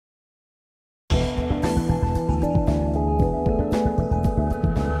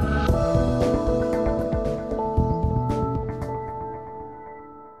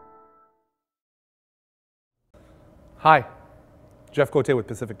Hi, Jeff Cote with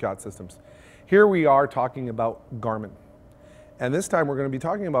Pacific Yacht Systems. Here we are talking about Garmin. And this time we're going to be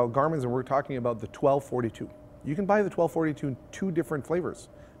talking about Garmin's, and we're talking about the 1242. You can buy the 1242 in two different flavors,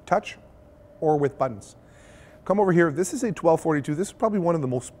 touch or with buttons. Come over here. This is a 1242. This is probably one of the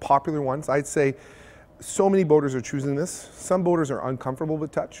most popular ones. I'd say so many boaters are choosing this. Some boaters are uncomfortable with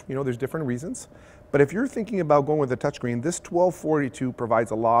touch. You know, there's different reasons. But if you're thinking about going with a touchscreen, this 1242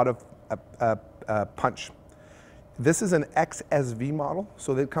 provides a lot of punch. This is an XSV model,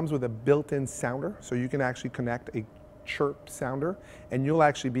 so that it comes with a built-in sounder, so you can actually connect a chirp sounder, and you'll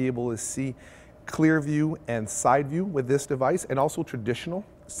actually be able to see clear view and side view with this device, and also traditional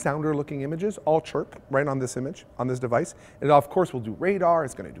sounder-looking images, all chirp right on this image, on this device. It of course will do radar,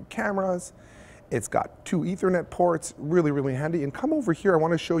 it's going to do cameras, it's got 2 Ethernet ports, really, really handy. And come over here, I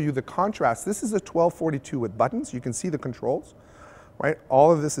want to show you the contrast. This is a 1242 with buttons. You can see the controls, right?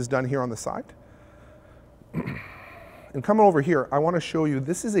 All of this is done here on the side. And coming over here, I want to show you,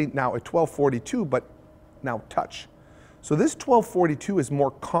 this is now a 1242, but now touch. So this 1242 is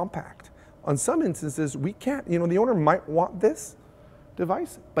more compact. On some instances, we can't, you know, the owner might want this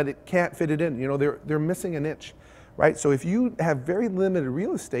device, but it can't fit it in. You know, they're missing an inch, right? So if you have very limited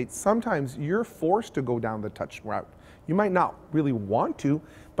real estate, sometimes you're forced to go down the touch route. You might not really want to,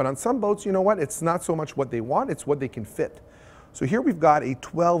 but on some boats, you know what? It's not so much what they want, it's what they can fit. So here we've got a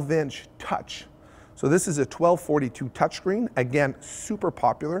 12-inch touch. So this is a 1242 touchscreen, again, super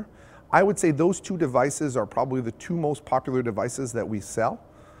popular. I would say those two devices are probably the two most popular devices that we sell.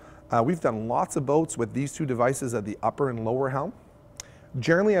 We've done lots of boats with these two devices at the upper and lower helm.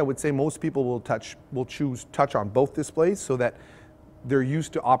 Generally, I would say most people will choose touch on both displays so that they're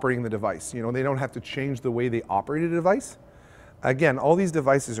used to operating the device. You know, they don't have to change the way they operate a device. Again, all these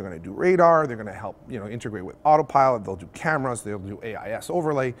devices are going to do radar, they're going to help, you know, integrate with autopilot, they'll do cameras, they'll do AIS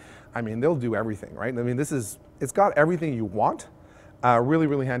overlay. I mean, they'll do everything, right? I mean, it's got everything you want. Really,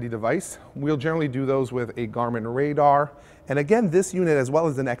 really handy device. We'll generally do those with a Garmin radar. And again, this unit as well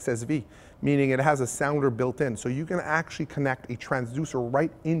as an XSV, meaning it has a sounder built in. So you can actually connect a transducer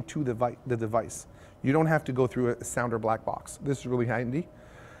right into the device. You don't have to go through a sounder black box. This is really handy.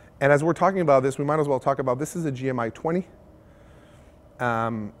 And as we're talking about this, we might as well talk about, this is a GMI 20.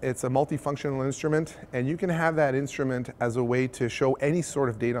 It's a multifunctional instrument, and you can have that instrument as a way to show any sort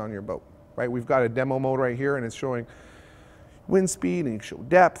of data on your boat, right? We've got a demo mode right here, and it's showing wind speed, and you can show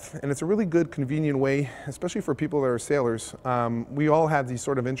depth, and it's a really good, convenient way, especially for people that are sailors. We all have these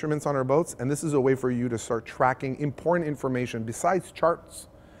sort of instruments on our boats, and this is a way for you to start tracking important information besides charts,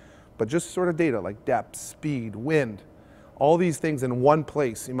 but just sort of data like depth, speed, wind, all these things in one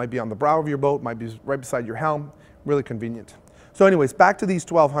place. You might be on the brow of your boat, might be right beside your helm, really convenient. So anyways, back to these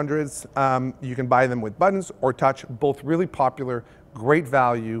 1200s, you can buy them with buttons or touch, both really popular, great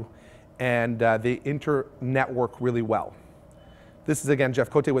value, and they inter-network really well. This is again Jeff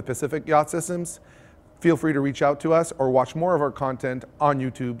Cote with Pacific Yacht Systems. Feel free to reach out to us or watch more of our content on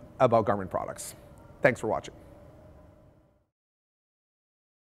YouTube about Garmin products. Thanks for watching.